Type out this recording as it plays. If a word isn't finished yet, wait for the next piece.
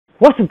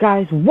What's up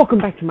guys, welcome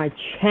back to my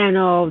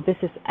channel. This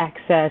is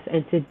Access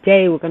and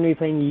today we're going to be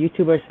playing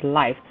YouTubers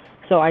Life.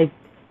 So I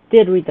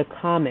did read the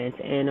comments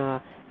and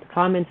the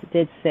comments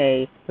did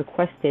say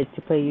requested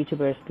to play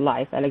YouTubers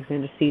Life.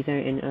 Alexander Caesar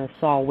and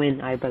Saul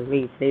Win, I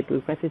believe. They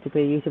requested to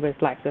play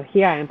YouTubers Life. So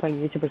here I am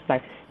playing YouTubers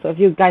Life. So if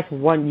you guys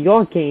want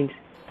your games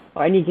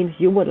or any games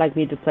you would like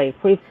me to play,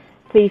 please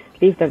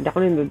leave them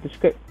down in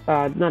the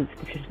not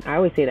description, I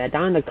always say that,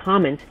 down in the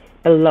comments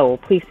below.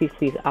 Please,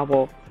 I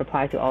will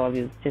reply to all of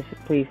you. Just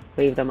please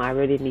leave them. I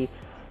really need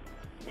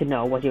to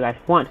know what you guys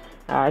want.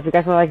 If you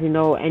guys would like to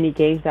know any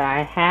games that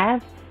I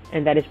have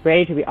and that is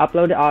ready to be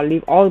uploaded, I'll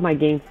leave all of my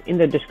games in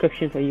the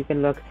description so you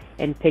can look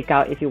and pick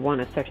out if you want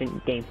a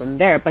certain game from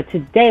there. But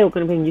today we're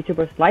going to be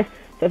YouTubers Life.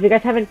 So if you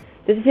guys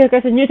if you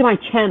guys are new to my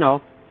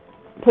channel,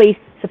 please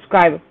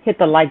subscribe, hit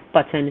the like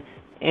button,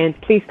 and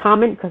please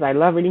comment because I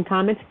love reading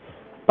comments.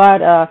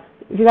 But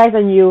if you guys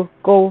are new,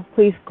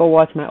 please go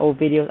watch my old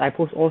videos. I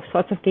post all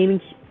sorts of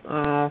gaming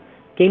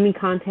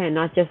content,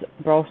 not just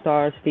Brawl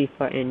Stars,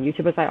 FIFA, and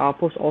YouTubers. I'll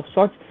post all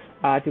sorts.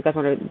 If you guys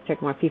want to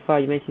check my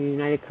FIFA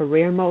United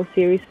Career Mode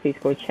series, please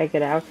go check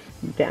it out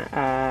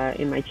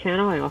in my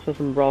channel, and also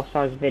some Brawl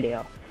Stars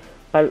video.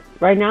 But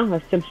right now,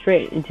 let's jump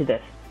straight into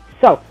this.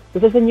 So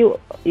this is a new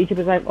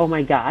YouTubers Life. Oh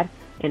my God!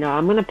 And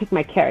I'm gonna pick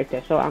my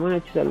character. So I'm gonna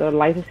choose a little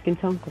lighter skin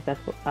tone because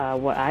that's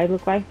what I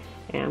look like,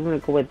 and I'm gonna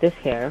go with this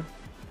hair.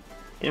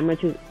 And I'm going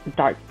to choose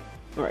dark,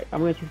 alright, I'm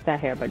going to choose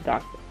that hair, but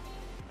dark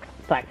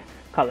black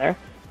color.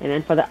 And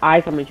then for the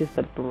eyes, I'm going to choose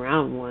the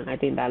brown one. I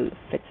think that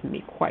fits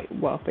me quite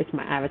well, fits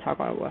my avatar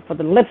quite well. For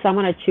the lips, I'm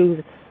going to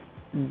choose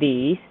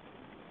these.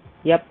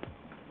 Yep,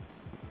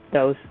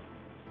 those.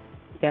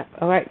 Yeah,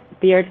 alright,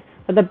 beard.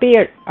 For the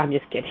beard, I'm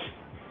just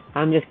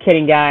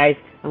kidding, guys.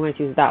 I'm going to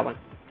choose that one.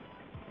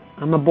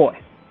 I'm a boy,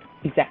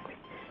 exactly.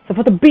 So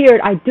for the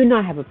beard, I do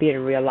not have a beard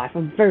in real life.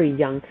 I'm very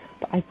young,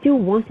 but I do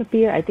want a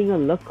beard. I think it'll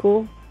look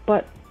cool.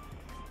 But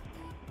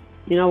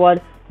you know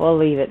what? We'll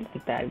leave it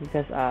like that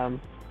because I'll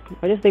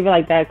just leave it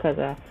like that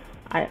because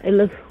it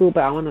looks cool,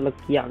 but I want to look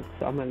young,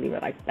 so I'm gonna leave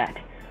it like that.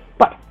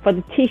 But for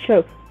the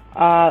t-shirt,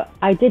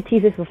 I did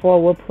tease this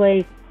before. We'll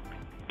play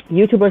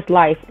YouTubers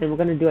Life, and we're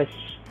gonna do a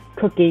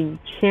cooking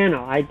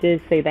channel. I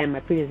did say that in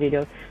my previous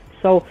video.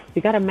 So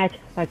we gotta match,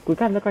 we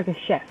gotta look like a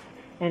chef,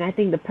 and I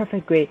think the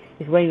perfect way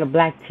is wearing a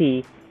black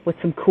tee with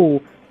some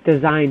cool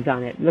designs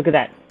on it. Look at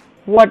that.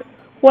 What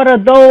are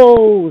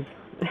those?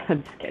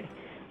 I'm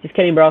just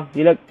kidding, bro.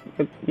 You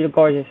look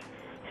gorgeous.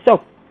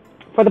 So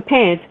for the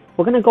pants,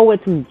 we're gonna go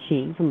with some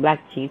jeans, some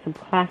black jeans, some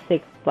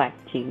classic black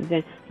jeans.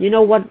 And you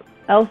know what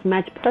else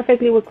matched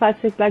perfectly with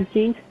classic black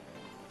jeans?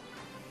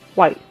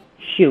 White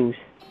shoes.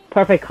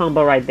 Perfect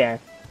combo right there.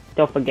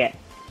 Don't forget.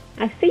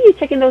 I see you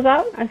checking those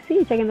out.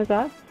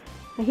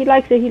 He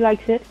likes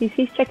it.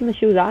 He's checking the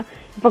shoes out.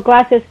 And for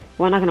glasses,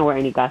 we're not gonna wear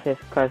any glasses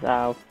because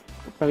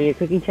for a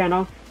cooking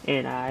channel,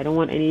 and I don't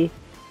want any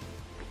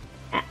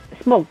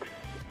smokes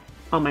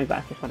on my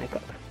glasses when I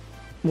cook.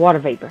 Water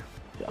vapor.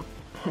 So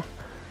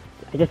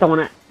I just don't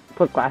want to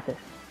put glasses.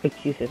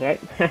 Excuses,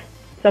 right?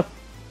 So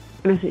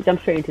I'm gonna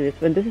jump straight into this.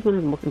 But this is one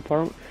of the most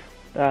important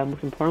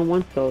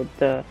ones. So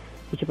the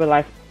YouTuber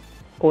Life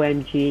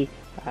OMG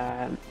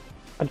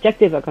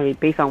objectives are gonna be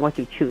based on what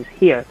you choose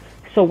here.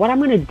 So what I'm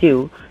gonna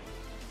do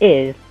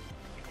is,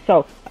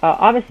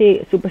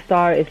 obviously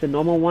Superstar is the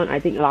normal one. I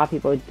think a lot of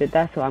people did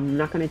that, so I'm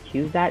not gonna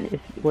choose that.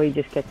 It's where you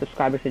just get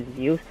subscribers and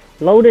views.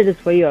 Loaded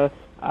is where you're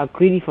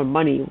greedy for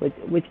money,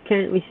 which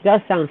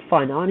does sound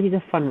fun. I want to use a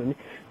fun one.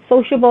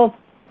 Sociable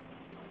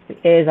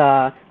is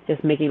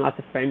just making lots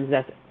of friends.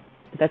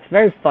 That's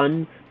very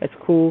fun. That's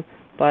cool.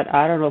 But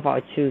I don't know if I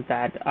would choose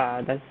that.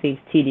 That seems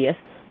tedious.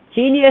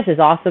 Genius is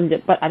awesome,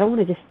 but I don't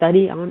want to just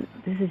study on.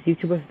 This is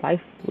YouTuber's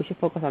Life. We should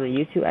focus on the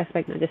YouTube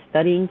aspect, not just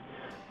studying.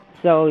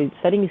 So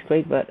studying is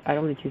great, but I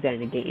don't want to choose that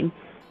in a game.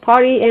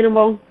 Party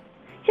animal,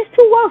 just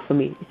too wild for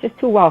me. It's just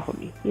too wild for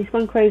me. He's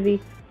going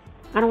crazy.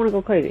 I don't want to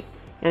go crazy.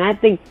 And I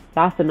think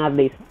last but not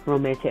least,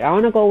 romantic. I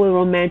want to go with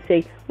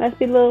romantic. Let's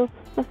be a little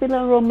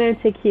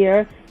romantic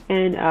here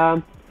and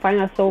find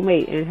our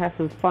soulmate and have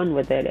some fun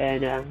with it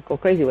and go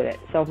crazy with it.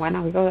 So why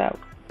not we go that?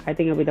 I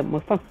think it'll be the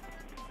most fun.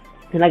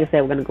 And like I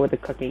said, we're gonna go with the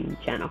cooking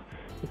channel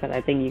because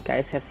I think you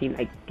guys have seen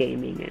like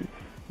gaming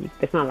and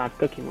there's not a lot of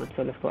cooking ones.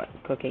 So let's go with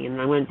cooking.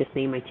 And I'm gonna just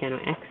name my channel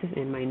Access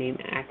and my name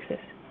Access.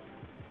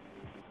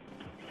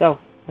 So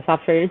let's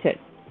hop straight into it.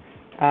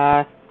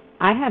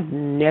 I have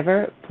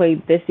never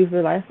played this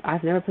YouTuber Life.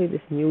 I've never played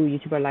this new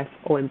YouTuber Life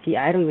OMG.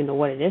 I don't even know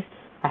what it is.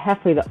 I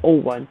have played the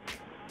old one,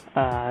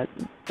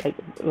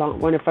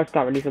 when it first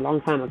got released a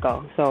long time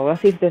ago. So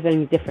let's see if there's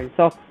any difference.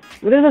 So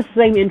this is the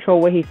same intro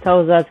where he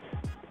tells us,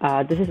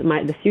 "This is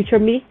the future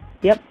me."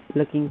 Yep,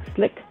 looking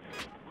slick.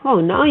 Oh,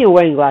 now you're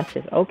wearing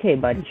glasses. Okay,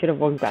 buddy, should have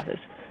worn glasses.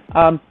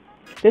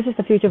 This is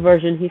the future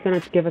version. He's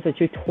gonna give us a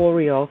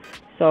tutorial.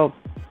 So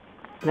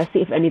let's see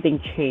if anything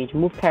changed.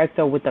 Move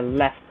character with the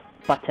left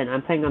button.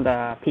 I'm playing on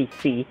the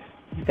PC,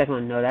 if you guys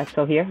want to know that.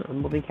 So here,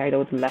 I'm moving character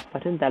with the left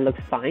button. That looks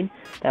fine.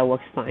 That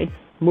works fine.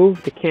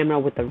 Move the camera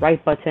with the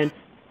right button.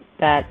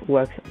 That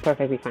works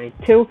perfectly fine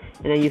too.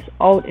 And then use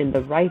Alt and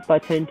the right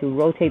button to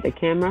rotate the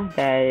camera.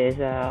 That is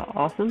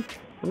awesome.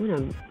 I'm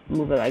gonna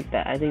move it like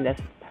that. I think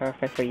that's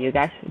perfect for you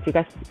guys. If you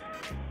guys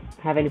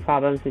have any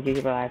problems with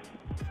YouTuber Life,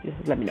 just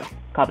let me know.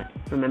 Comment.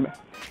 Remember,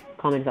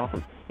 comment is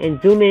awesome.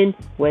 And zoom in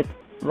with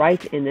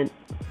right and then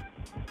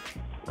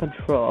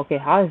control. Okay,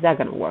 how is that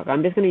gonna work?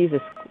 I'm just gonna use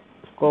the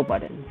scroll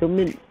button. Zoom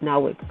in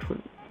now with control.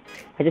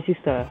 I just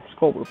used the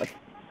scroll wheel button.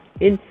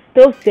 In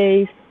those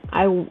days,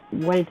 I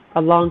went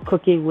along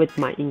cooking with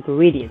my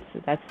ingredients.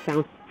 That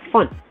sounds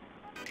fun.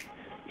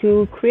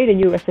 To create a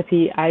new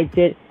recipe, I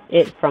did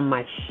it from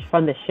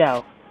the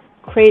shelf.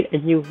 Create a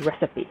new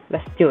recipe.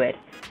 Let's do it.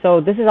 So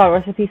this is our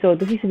recipe. So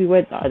this used to be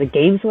what the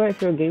games were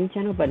if you're a gaming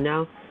channel, but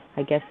now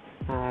I guess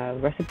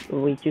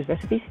we choose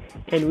recipes,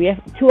 and we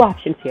have two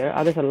options here.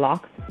 Others are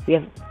locked. We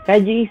have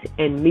veggies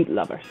and meat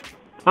lovers.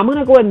 I'm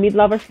gonna go with meat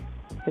lovers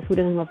because who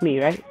doesn't love meat,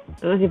 right?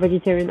 Unless you're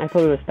vegetarian, I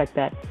totally respect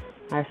that.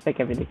 I respect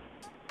everything.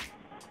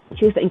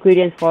 Choose the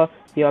ingredients for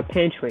your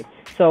pantry.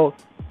 So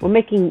we're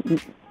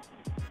making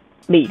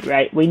meat,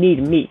 right? We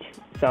need meat,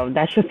 so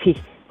that should be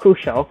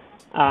crucial.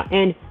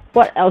 And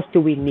what else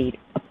do we need?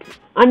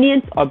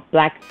 Onions or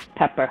black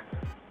pepper?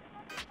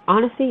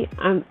 Honestly,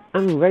 I'm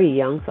very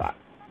young, so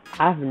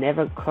I've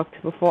never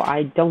cooked before.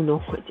 I don't know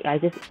what I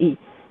just eat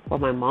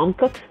what my mom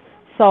cooks.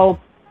 So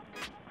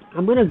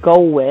I'm gonna go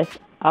with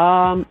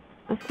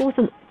let's go with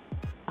some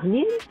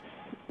onions.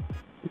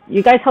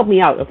 You guys help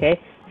me out, okay?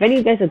 If any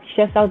of you guys are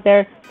chefs out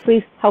there,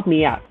 please help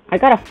me out. I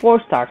got a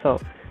 4-star, so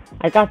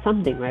I got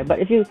something, right? But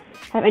if you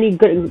have any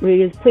good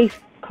ingredients, please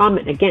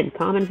comment. Again,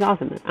 comment is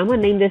awesome. I'm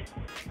gonna name this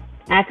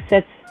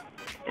Access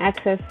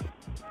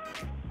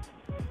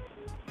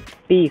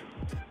Beef.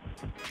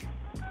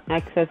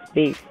 Access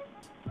Beef.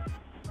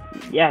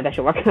 Yeah, that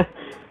should work.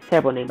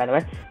 Terrible name, by the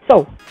way.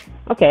 So,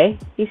 okay,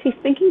 he's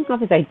thinking of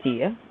his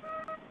idea.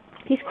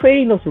 He's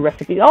creating those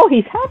recipes. Oh,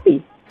 he's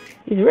happy.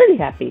 He's really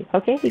happy.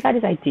 Okay, he got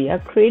his idea.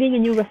 Creating a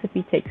new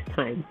recipe takes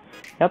time.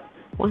 Yep.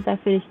 Once I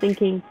finish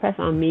thinking, press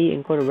on me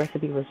and go to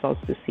recipe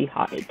results to see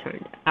how it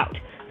turned out.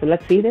 So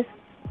let's see this.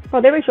 Oh,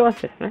 they already show us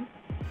this, right?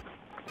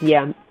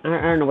 Yeah, I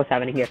don't know what's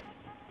happening here,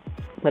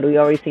 but we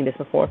already seen this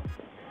before.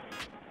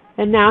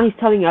 And now he's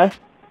telling us,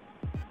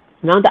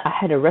 now that I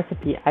had a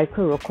recipe, I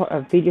could record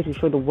a video to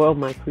show the world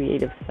my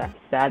creative side.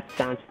 That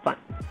sounds fun.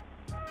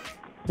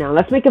 Now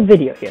let's make a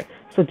video here.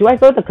 So do I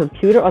go to the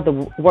computer or the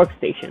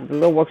workstation? The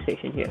little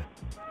workstation here.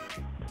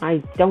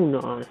 I don't know,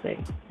 honestly.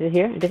 Is it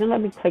here? It doesn't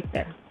let me click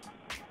there.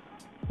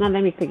 It's not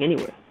letting me click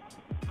anywhere.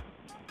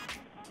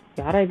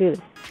 Okay, how do I do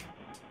this?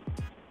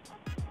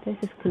 This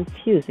is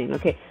confusing.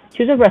 Okay,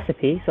 choose a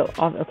recipe. So,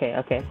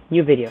 okay,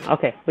 new video.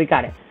 Okay, we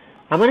got it.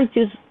 I'm gonna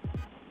choose.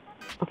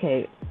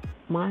 Okay,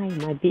 my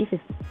beef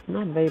is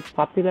not very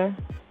popular.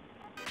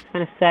 It's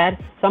kind of sad.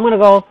 So I'm gonna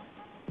go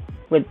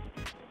with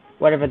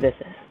whatever this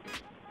is.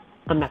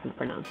 I'm not gonna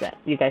pronounce that.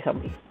 You guys help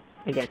me.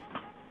 Again,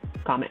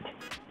 comment.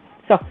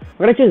 So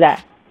we're gonna choose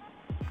that.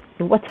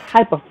 And what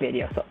type of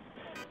video? So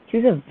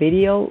choose a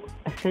video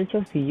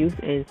essentials to use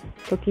and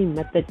cooking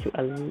method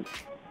to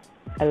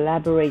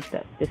elaborate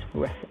this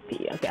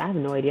recipe. Okay, I have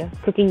no idea.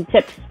 Cooking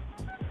tips.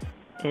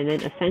 And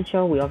then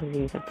essential, we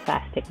obviously use a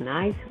plastic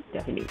knife.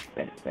 Definitely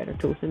better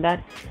tools than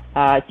that.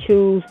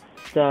 Choose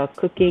the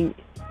cooking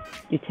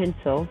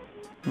utensil.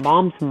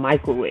 Mom's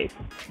microwave.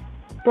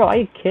 Bro, are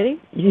you kidding?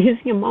 You're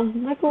using your mom's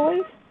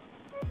microwave?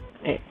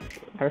 Hey,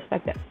 I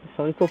respect that. It's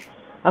totally cool.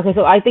 Okay,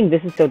 so I think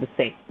this is still the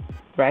same,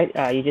 right?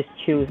 You just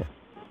choose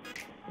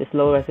this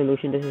low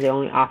resolution. This is the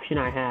only option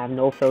I have.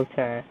 No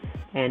filter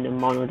and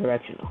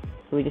monodirectional.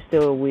 So we just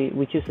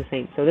we choose the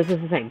same. So this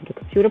is the same. The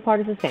computer part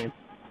is the same.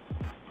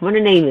 I'm gonna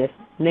name this.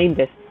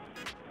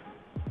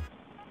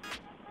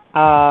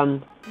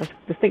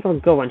 Let's think of a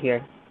good one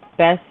here.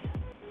 Best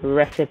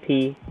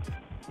recipe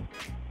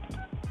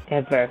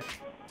ever.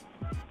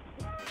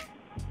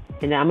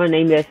 And then I'm gonna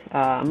name this.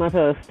 I'm gonna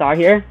put a star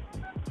here.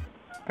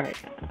 All right.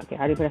 Okay.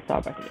 How do you put a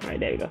star button? All right.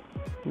 There you go.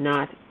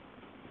 Not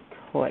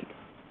clickbait.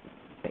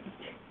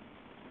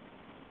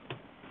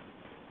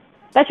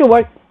 That should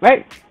work,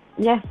 right?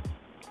 Yeah.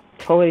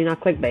 Totally not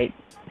clickbait.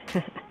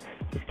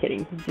 Just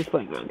kidding. Just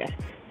playing around, guys.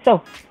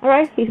 So,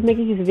 alright, he's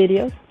making his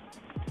videos.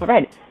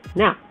 Alright,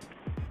 now,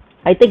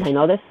 I think I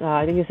know this.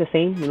 I think it's the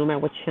same, no matter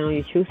which channel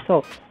you choose.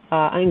 So,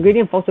 an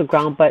ingredient falls to the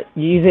ground, but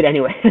you use it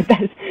anyway.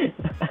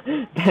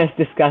 That's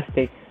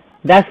disgusting.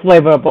 That's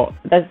flavorable.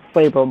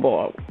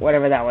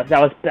 Whatever that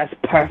was. That's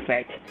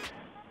perfect.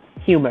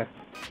 Humor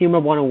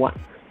 101.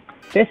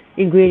 This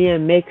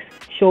ingredient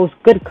shows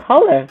good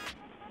color.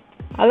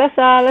 I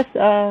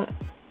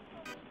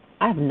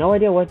have no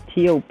idea what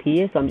TOP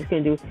is, so I'm just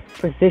gonna do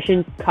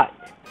precision cut.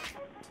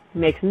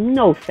 Makes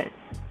no sense,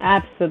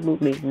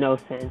 absolutely no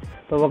sense.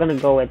 But we're gonna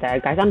go with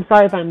that, guys. I'm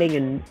sorry if I'm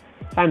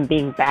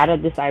being bad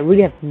at this. I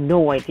really have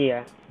no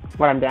idea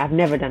what I'm doing. I've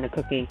never done a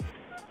cooking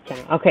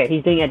channel. Okay,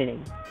 he's doing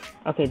editing.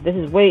 Okay, this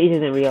is way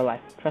easier than real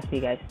life. Trust me,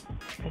 guys.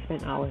 I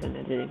spent hours on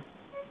editing,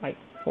 like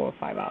 4 or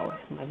 5 hours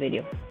on my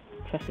video.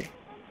 Trust me.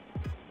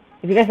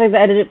 If you guys like the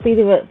edit, please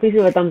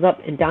leave a thumbs up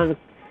and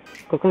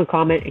click on the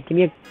comment and give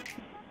me a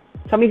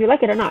Tell me if you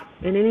like it or not,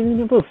 and then you can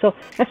improve. So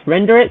let's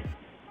render it.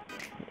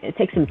 It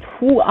takes them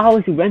 2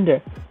 hours to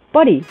render.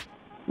 Buddy,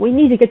 we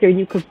need to get your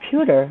new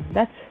computer.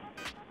 That's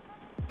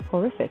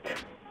horrific,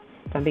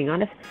 if I'm being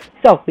honest.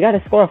 So we got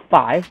a score of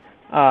 5.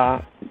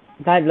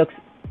 That looks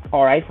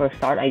alright for a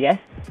start, I guess.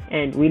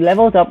 And we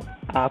leveled up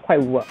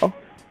quite well.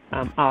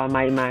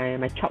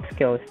 My chop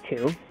skills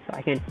too, so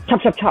I can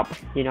chop.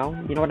 You know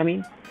what I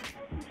mean?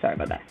 Sorry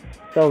about that.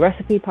 So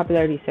recipe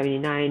popularity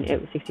 79,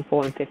 it was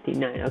 64 and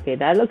 59. Okay,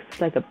 that looks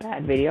like a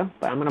bad video,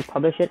 but I'm gonna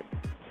publish it.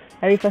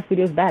 Every first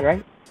video is bad,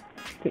 right?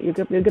 You'll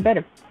get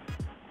better.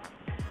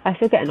 I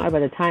still get annoyed by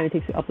the time it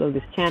takes to upload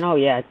this channel.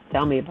 Yeah,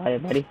 tell me about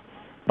it, buddy.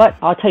 But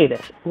I'll tell you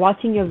this: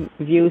 watching your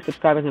views,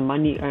 subscribers, and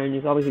money earned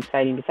is always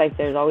exciting. Besides,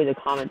 there's always a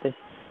comment that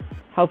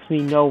helps me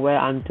know where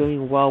I'm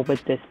doing well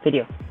with this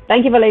video.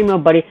 Thank you for letting me know,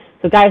 buddy.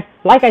 So guys,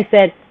 like I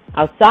said,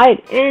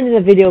 outside and in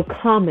the video,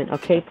 comment,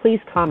 okay? Please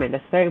comment.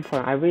 That's very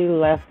important. I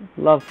really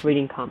love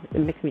reading comments. It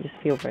makes me just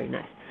feel very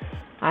nice.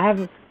 I have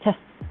a test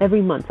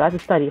every month, so I have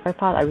to study. If I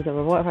pass, I receive a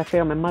reward. If I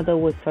fail, my mother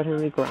would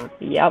certainly ground.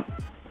 Yep.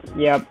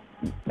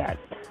 That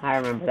I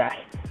remember that.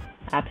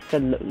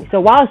 Absolutely.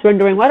 So while it's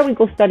rendering, why don't we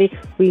go study?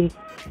 We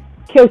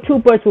kill 2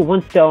 birds with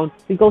 1 stone.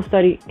 We go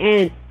study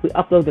and we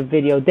upload the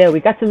video. There, we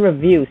got some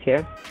reviews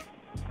here.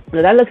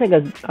 Now that looks like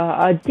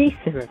a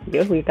decent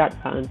review. We got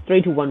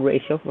 3-to-1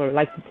 ratio for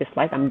like to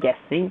dislike, I'm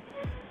guessing.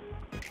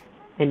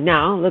 And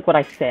now, look what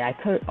I say. I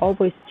could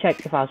always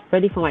check if I was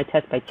ready for my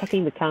test by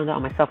checking the calendar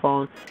on my cell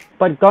phone.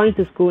 But going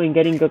to school and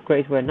getting good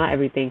grades were not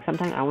everything.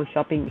 Sometimes I went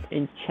shopping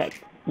and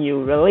checked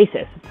new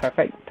releases.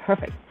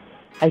 Perfect.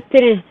 I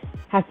didn't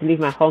have to leave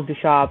my home to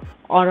shop.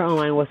 Order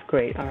online was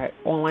great. Alright,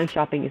 online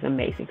shopping is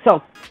amazing.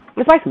 So,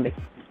 let's buy something.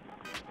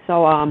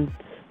 So,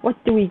 what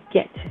do we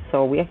get?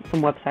 So, we have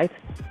some websites.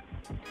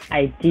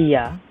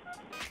 Idea.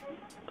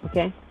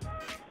 Okay.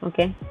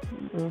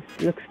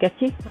 Looks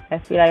sketchy. I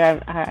feel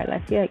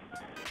like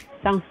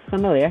sounds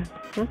familiar.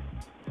 Huh?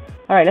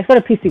 All right, let's go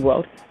to PC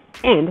World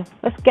and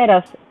let's get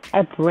us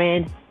a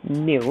brand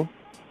new.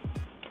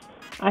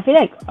 I feel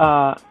like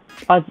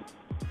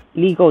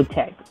Lego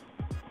Tech.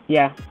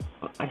 Yeah,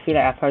 I feel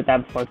like I've heard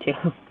that before too.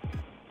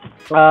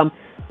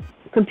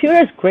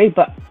 Computer is great,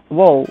 but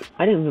whoa,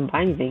 I didn't even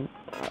buy anything.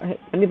 Right,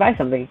 let me buy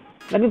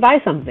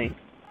something.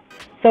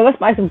 So let's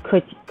buy some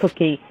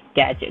cooking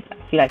gadgets. I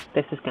feel like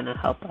this is gonna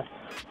help us.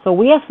 So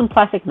we have some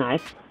plastic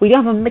knives. We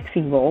don't have a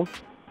mixing bowl,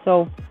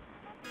 so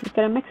let's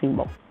get a mixing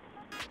bowl.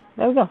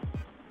 There we go.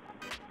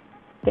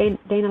 Day in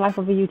the life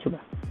of a YouTuber.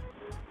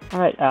 All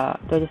right,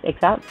 do I just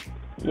X out?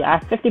 Yeah, I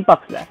have 50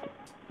 bucks left.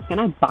 Can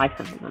I buy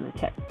something on the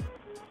check?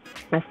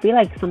 I feel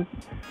like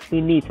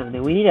we need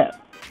something. We need a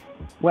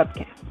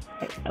webcam.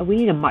 We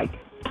need a mic.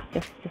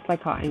 Just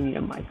like how I need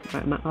a mic.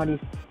 My audio's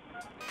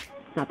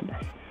not the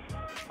best.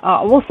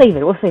 We'll save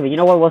it. You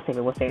know what? We'll save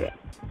it.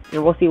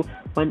 And we'll see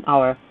when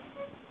our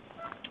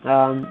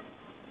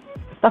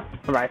stuff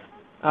arrives.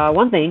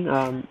 One thing,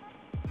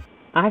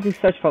 I have to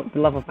search for the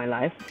love of my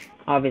life.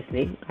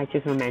 Obviously, I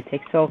choose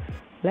romantic. So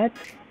let's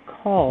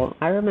call.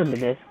 I remember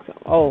this.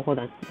 Oh, hold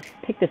on. Let's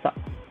pick this up.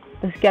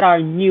 Let's get our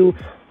new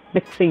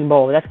mixing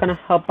bowl. That's gonna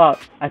help out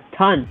a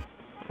ton.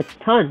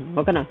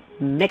 We're gonna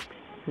mix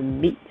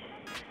meat.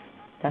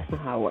 That's not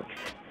how it works.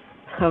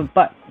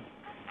 But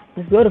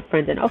let's go to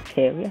friends and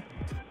okay, we have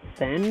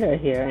Sander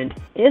here and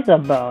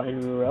Isabel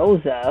and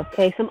Rosa.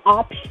 Okay, some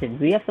options.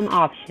 We have some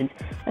options.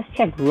 Let's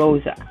check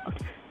Rosa out.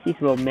 She's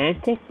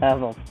romantic,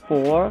 level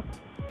 4.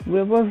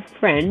 We're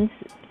friends.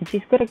 And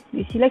she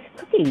likes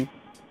cooking.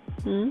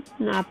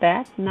 Not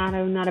bad. Not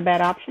a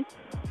bad option.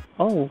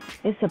 Oh,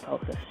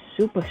 Isabel's a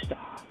superstar.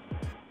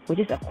 We're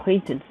just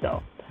acquaintance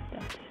though.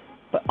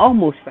 But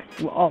almost friends.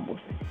 We're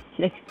almost friends.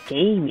 She likes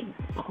gaming.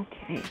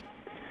 Okay.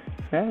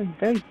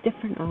 Very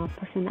different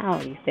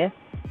personalities there.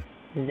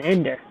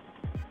 Xander.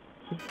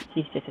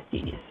 She's just a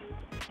genius.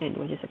 And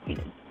we're just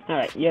acquainted.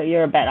 Alright,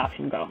 you're a bad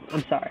option, girl.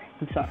 I'm sorry.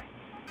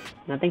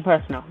 Nothing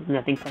personal.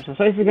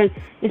 So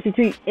it's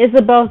between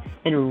Isabel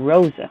and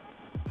Rosa.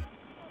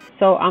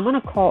 So I'm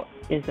gonna call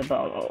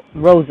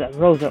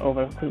Rosa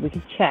over because we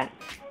can chat.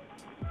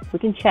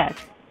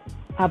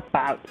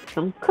 About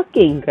some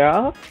cooking,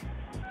 girl.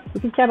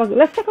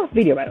 Let's check out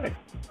video, by the way.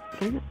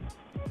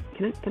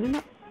 Can I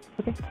not?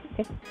 Okay.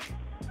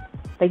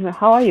 Thank you.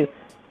 How are you?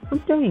 I'm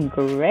doing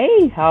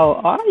great. How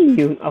are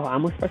you? Oh, I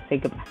almost first say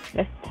goodbye.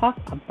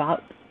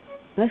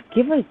 Let's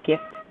give her a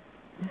gift.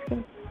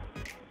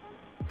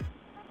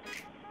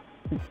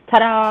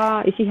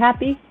 Ta-da! Is she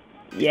happy?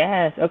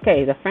 Yes.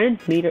 Okay. The friend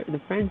meter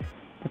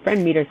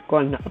is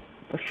going up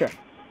for sure.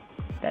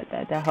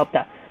 That helped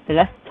out. Then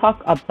let's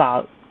talk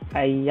about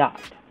a yacht.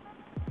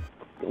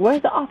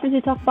 Where's the option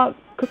to talk about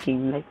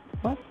cooking? Like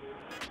what?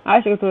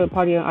 I should go to a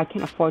party. I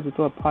can't afford to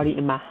throw a party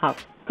in my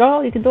house.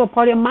 Girl, you can throw a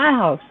party in my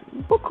house.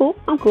 We're cool.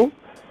 I'm cool.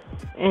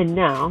 And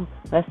now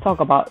let's talk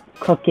about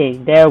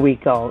cooking. There we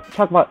go.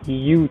 Talk about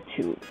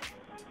YouTube.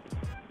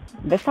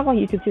 Let's talk about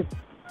YouTube too.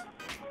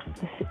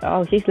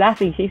 Oh, she's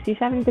laughing. She's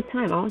having a good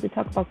time. I want to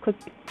talk about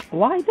cooking.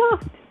 Why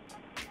not?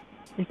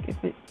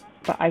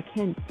 But I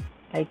can't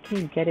I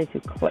can't get it to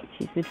click.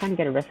 She's been trying to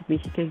get a recipe.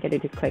 She can't get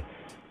it to click.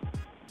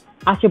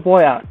 Ask your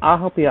boy out. I'll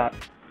help you out.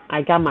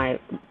 I got my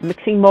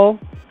mixing bowl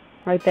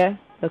right there.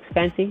 Looks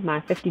fancy. My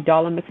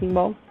 $50 mixing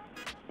bowl.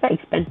 Very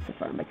expensive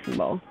for a mixing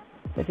bowl.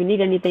 So if you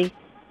need anything,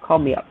 call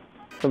me up.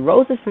 So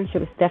Rose's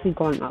friendship is definitely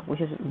going up,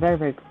 which is very,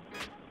 very good.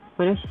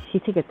 Whenever she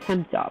takes a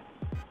temp job,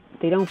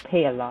 they don't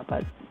pay a lot,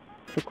 but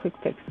it's a quick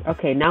fix.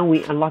 Okay, now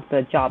we unlock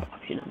the job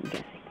option, I'm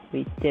guessing.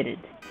 We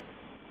didn't.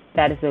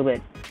 That is a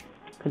bit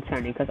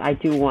concerning, because I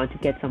do want to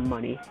get some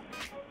money.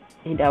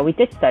 And we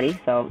did study,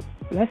 so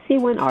let's see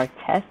when our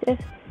test is.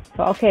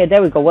 So, okay,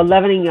 there we go. We're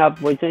leveling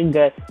up. We're doing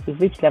good. We've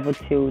reached level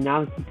 2.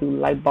 Now we can do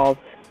light bulb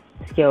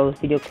skills,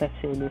 video clips,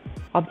 and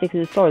objects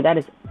in the store. That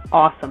is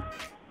awesome.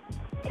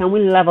 Can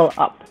we level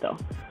up, though?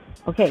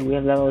 Okay, we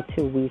have level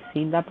 2. We've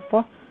seen that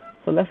before.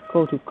 So let's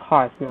go to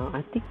cars now.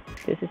 I think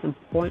this is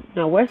important.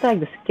 Now, where's like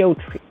the skill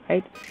tree,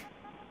 right?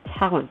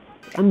 Talent.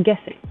 I'm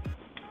guessing.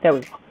 There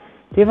we go.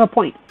 Do you have a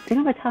point? Do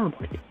you have a talent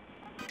point?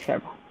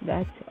 Terrible.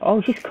 That's.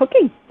 Oh, she's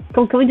cooking.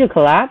 Can we do a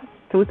collab?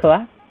 Can we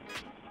collab?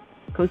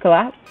 Can we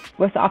collab?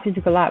 Where's the option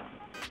to collab?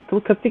 Can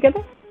we cook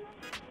together?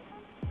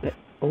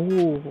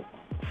 Oh,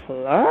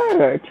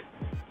 flirt.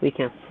 We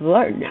can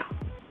flirt now.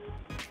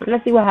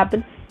 Let's see what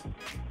happens.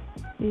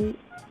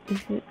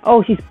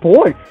 Oh, she's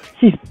bored.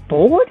 She's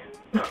bored?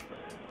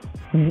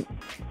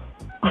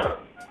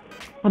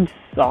 I'm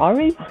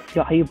sorry?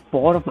 Are you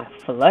bored of my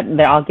flirt?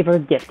 There, I'll give her a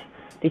gift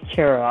to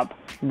cheer her up.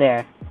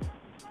 There.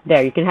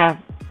 There, you can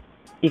have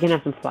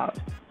some flowers.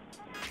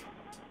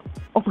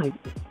 Oh my,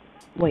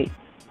 wait,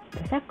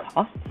 does that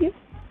cost you?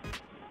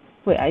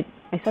 Wait, I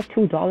saw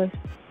 $2.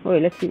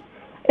 Wait, let's see.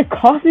 It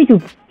cost me to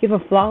give her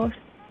flowers?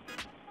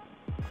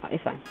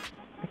 It's fine.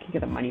 I can get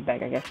the money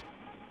back, I guess.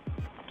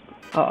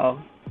 Uh-oh.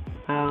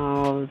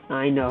 Oh,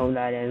 I know who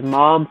that is.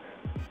 Mom,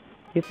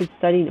 you've been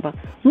studying about...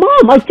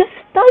 Mom, I just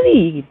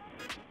studied!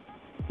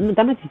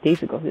 That might be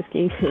days ago, this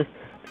game.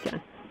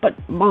 But,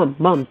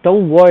 Mom,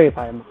 don't worry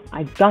about it, Mom.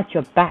 I got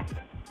your back.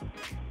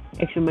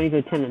 Extra money to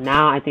attend.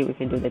 Now I think we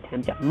can do the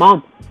temp job.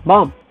 Mom,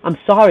 I'm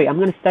sorry. I'm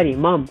gonna study.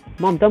 Mom,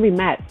 don't be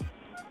mad.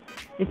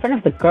 In front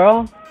of the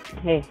girl.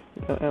 Hey,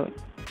 it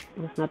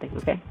was nothing.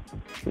 Okay,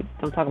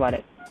 don't talk about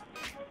it.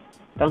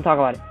 Don't talk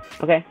about it.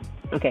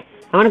 Okay.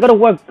 I'm gonna go to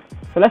work.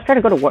 So let's try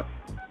to go to work.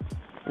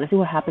 Let's see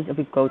what happens if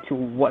we go to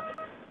work.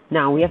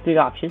 Now we have 3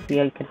 options. We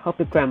can help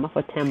your grandma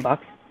for $10.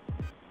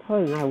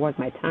 Probably not worth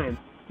my time.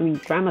 I mean,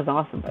 grandma's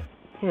awesome, but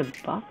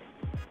 $10.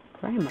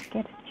 Grandma,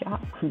 get a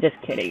job. I'm just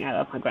kidding. I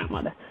love my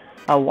grandmother.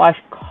 I'll wash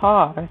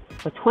car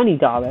for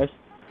 $20.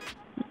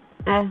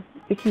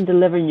 We can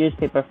deliver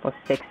newspaper for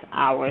 6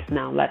 hours.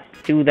 Now let's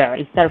do that.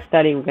 Instead of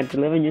studying, we can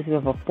deliver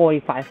newspaper for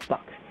 $45.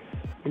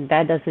 And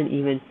that doesn't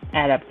even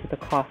add up to the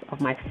cost of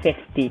my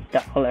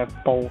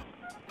 $50 bowl.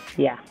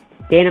 Yeah.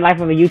 Day in the life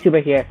of a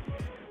YouTuber here.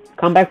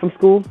 Come back from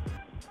school.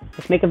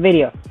 Let's make a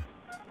video.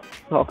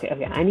 Oh, okay.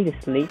 I need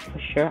to sleep for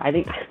sure. I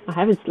think I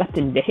haven't slept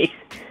in days.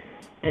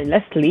 And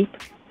let's sleep.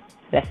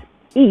 Let's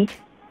eat.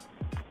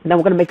 And then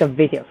we're gonna make a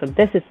video. So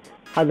this is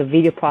how the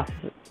video process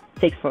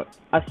takes for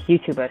us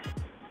YouTubers.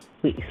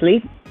 We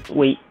sleep,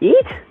 we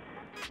eat.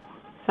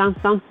 Sounds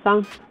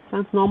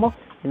normal.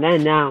 And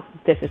then now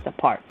this is the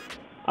part.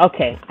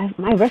 Okay,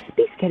 my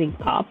recipe's getting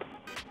up,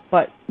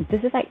 but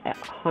this is like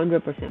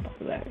 100%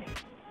 popularity.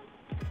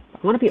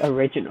 I want to be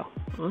original.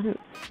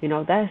 You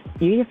know,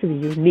 you have to be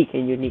unique.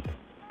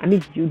 I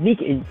mean,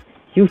 unique in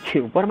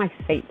YouTube. What am I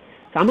saying?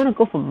 So I'm gonna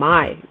go for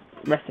my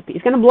recipe.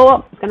 It's gonna blow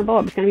up. It's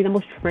gonna be the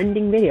most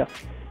trending video.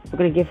 We're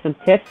gonna give some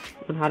tips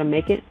on how to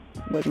make it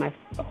with my.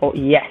 Oh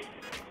yes,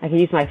 I can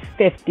use my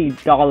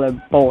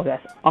 $50 bowl.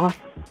 That's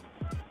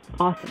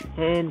awesome.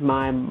 And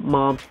my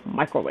mom's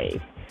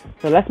microwave.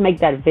 So let's make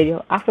that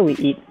video after we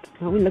eat.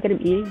 Can we look at him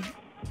eating?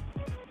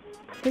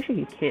 I'm pretty sure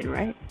you can,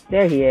 right?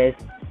 There he is.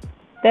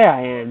 There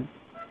I am,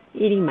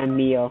 eating my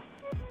meal.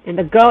 And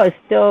the girl is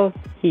still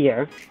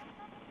here.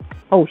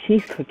 Oh,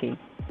 she's cooking.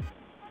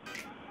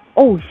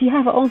 Oh, she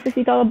has her own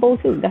 $50 bowl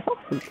too. That's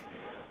awesome.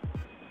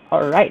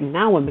 Alright,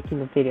 now we're making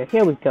the video.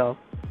 Here we go.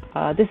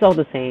 This is all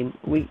the same.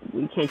 We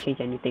can't change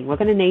anything. We're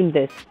gonna name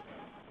this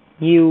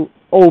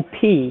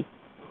UOP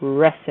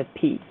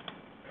recipe.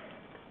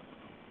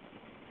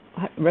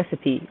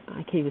 Recipe.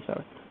 I can't even spell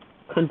it.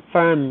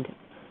 Confirmed.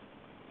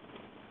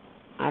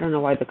 I don't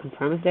know why the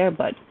confirm is there,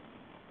 but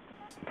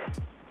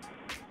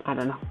I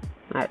don't know.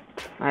 I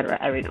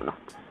really don't know.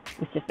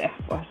 It's just there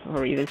for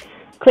a reason.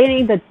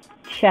 Cleaning the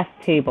chef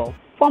table.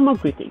 Formal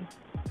greeting.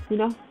 You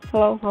know,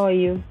 hello, how are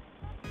you?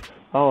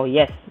 Oh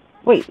yes.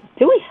 Wait,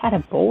 did we had a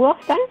bowl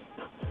last time?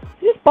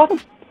 We just bought a.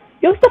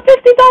 Use the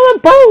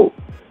 $50 bowl.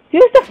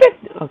 Use the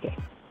 50. Okay.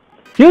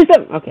 Use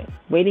them. Okay.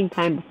 Waiting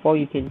time before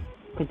you can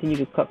continue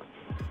to cook.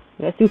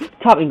 Let's do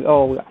topping.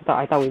 Oh,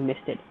 I thought we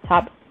missed it.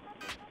 Top.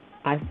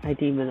 I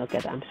didn't even look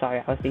at that. I'm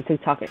sorry. I was being too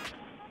talkative.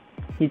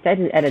 You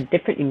decided to add a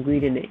different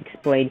ingredient and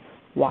explain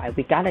why.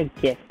 We gotta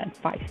give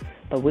advice,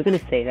 but we're gonna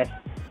say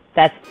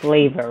that's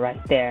flavor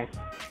right there.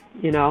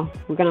 You know,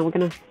 we're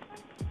gonna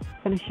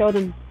show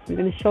them. We're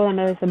gonna show them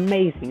that it's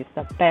amazing. It's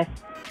the best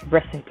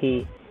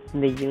recipe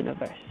in the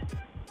universe.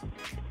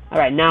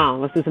 Alright, now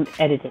let's do some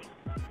editing.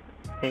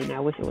 And I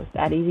wish it was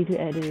that easy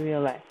to edit in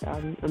real life. That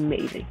would be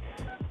amazing.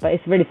 But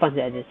it's really fun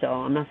to edit, so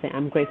I'm not saying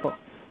I'm grateful.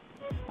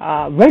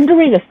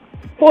 Rendering is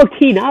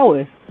 14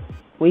 hours.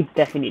 We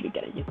definitely need to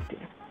get a new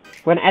computer.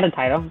 We're gonna add a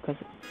title because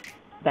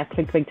that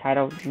click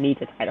title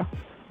needs a title,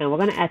 and we're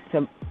gonna add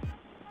some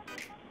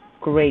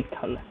gray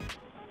color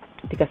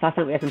because last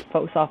time we had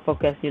some soft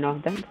focus. You know,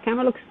 the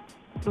camera looks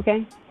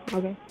okay.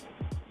 Okay,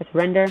 let's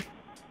render.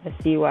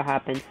 Let's see what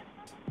happens.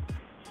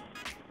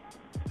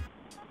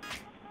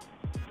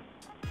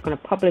 I'm gonna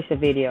publish a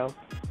video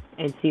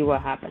and see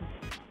what happens.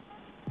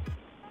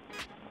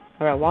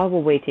 Alright, while we're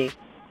waiting,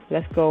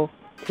 let's go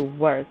to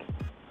work.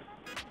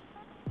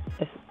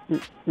 Let's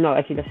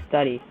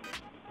study.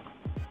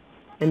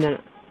 And then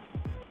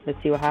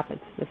let's see what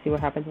happens. Let's see what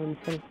happens when we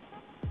study.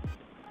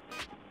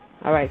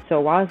 Alright, so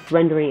while it's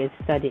rendering and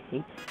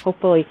studying,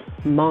 hopefully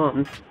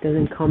mom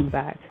doesn't come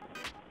back.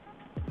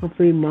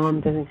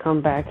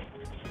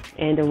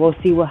 And we'll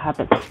see what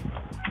happens.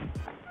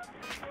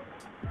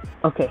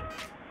 Okay,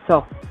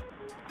 so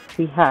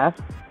we have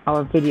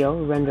our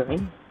video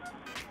rendering,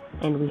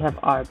 and we have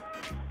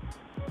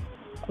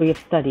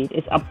studied.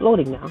 It's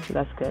uploading now, so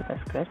that's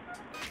good.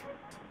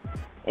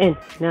 And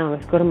now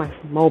let's go to my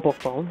mobile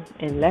phone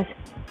and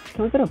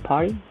can we go to a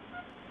party?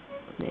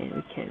 Man,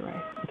 we can't,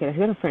 right? Okay, let's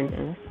go to friends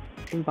and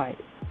let's invite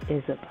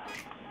Isabel.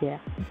 Yeah,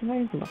 let's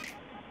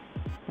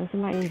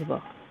invite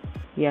Isabel.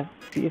 Yeah,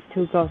 we have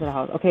 2 girls at the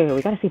house. Okay,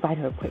 we gotta say bye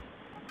to her quick.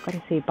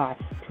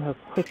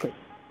 Quickly.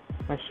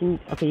 Right,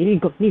 okay, you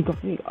need to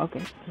go.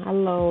 Okay.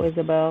 Hello,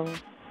 Isabel.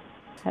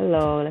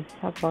 Hello, let's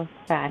talk about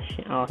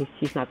fashion. Oh,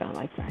 she's not gonna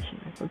like fashion.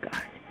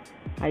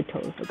 I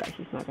totally forgot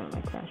she's not gonna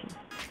like fashion.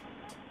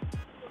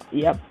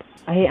 Yep.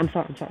 Hey, I'm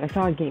sorry. Let's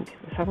talk about games.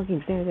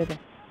 There.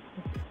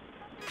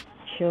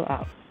 Chill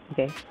out.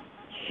 Okay?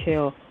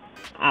 Chill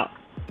out.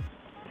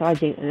 Sorry,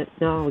 James.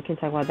 No, we can't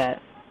talk about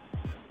that.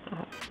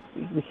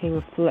 We can't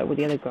even flirt with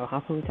the other girl. How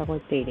can we talk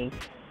about dating?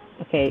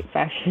 Okay,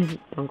 fashion.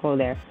 Don't go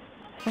there.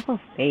 Let's talk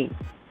about fame.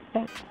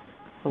 I'm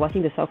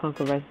watching the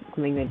self-conquer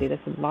coming. They do this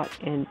a lot,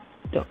 and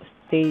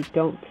they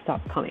don't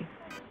stop coming.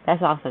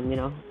 That's awesome, you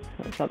know.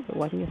 So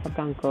watching your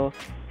self-conquer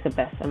is the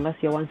best,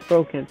 unless your one's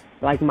broken,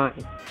 like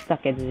mine,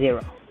 stuck at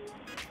 0.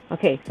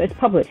 Okay, so it's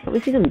published. Let me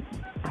see some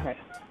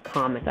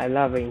comments. I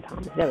love reading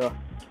comments. There we go.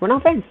 We're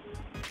not friends.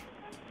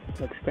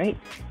 Looks great.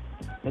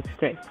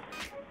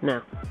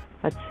 Now,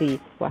 let's see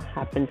what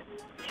happened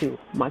to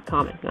my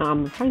comments. Now,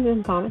 I'm trying to do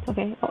some comments.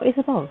 Okay. Oh,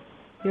 Isabel,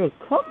 you're a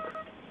cook.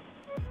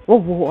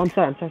 Whoa, I'm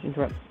sorry to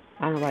interrupt.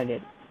 I don't know what I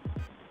did.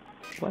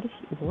 What is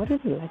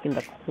it like in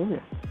the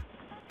corner?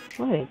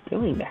 What are they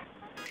doing there?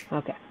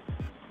 Okay.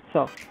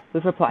 So,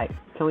 we've replied.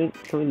 Can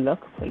we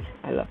look, please?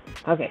 I look.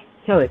 Okay,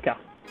 here we go.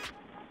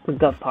 The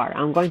good part.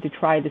 I'm going to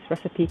try this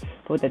recipe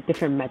with a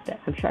different method.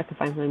 I'm sure I can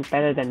find something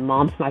better than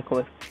mom's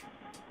microwave.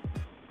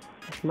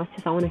 As much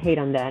as I want to hate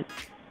on that,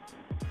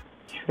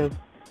 it's true.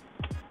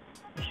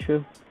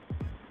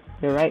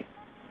 You're right.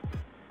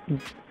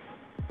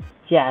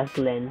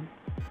 Jasmine,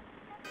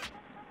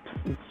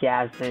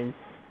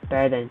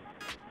 better than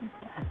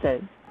that's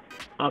it.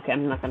 Okay,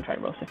 I'm not gonna try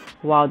to roast it.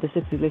 Wow, this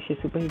is delicious,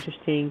 super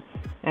interesting.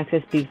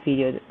 Access beef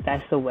video,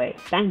 that's the way.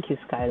 Thank you,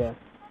 Skylar.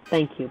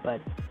 Thank you,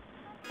 bud.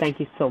 Thank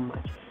you so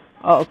much.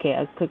 Oh, okay,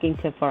 a cooking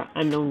tip for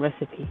unknown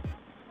recipe.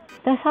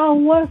 That's how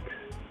it works.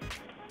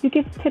 You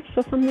give tips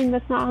for something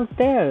that's not out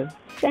there.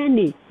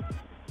 Sandy,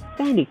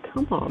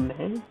 come on,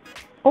 man.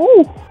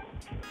 Oh,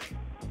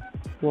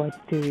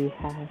 what do we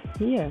have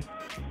here?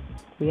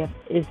 We have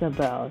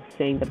Isabel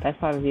saying the best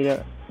part of the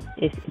video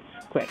is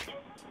its script.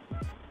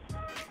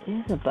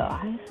 Isabel,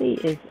 I see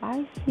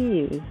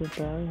you,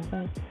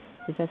 Isabel.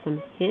 Is that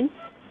some hints?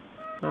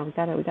 Oh, we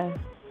gotta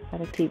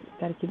keep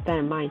that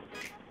in mind.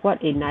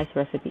 What a nice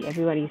recipe.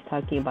 Everybody's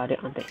talking about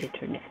it on the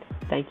internet.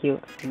 Thank you,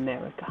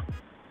 America.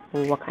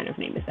 Well, what kind of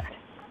name is that?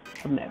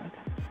 America.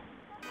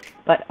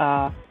 But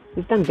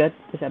we've done good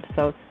this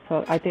episode,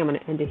 so I think I'm gonna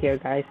end it here,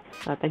 guys.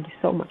 Thank you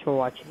so much for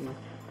watching.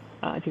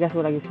 If you guys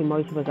would like to see more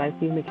YouTubers Life,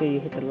 please make sure you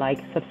hit the like,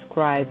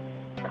 subscribe,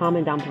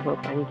 comment down below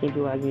for any games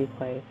you would like me to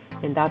play.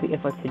 And that'll be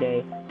it for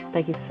today.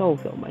 Thank you so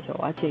much for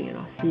watching, and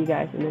I'll see you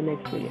guys in the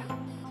next video.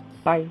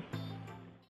 Bye.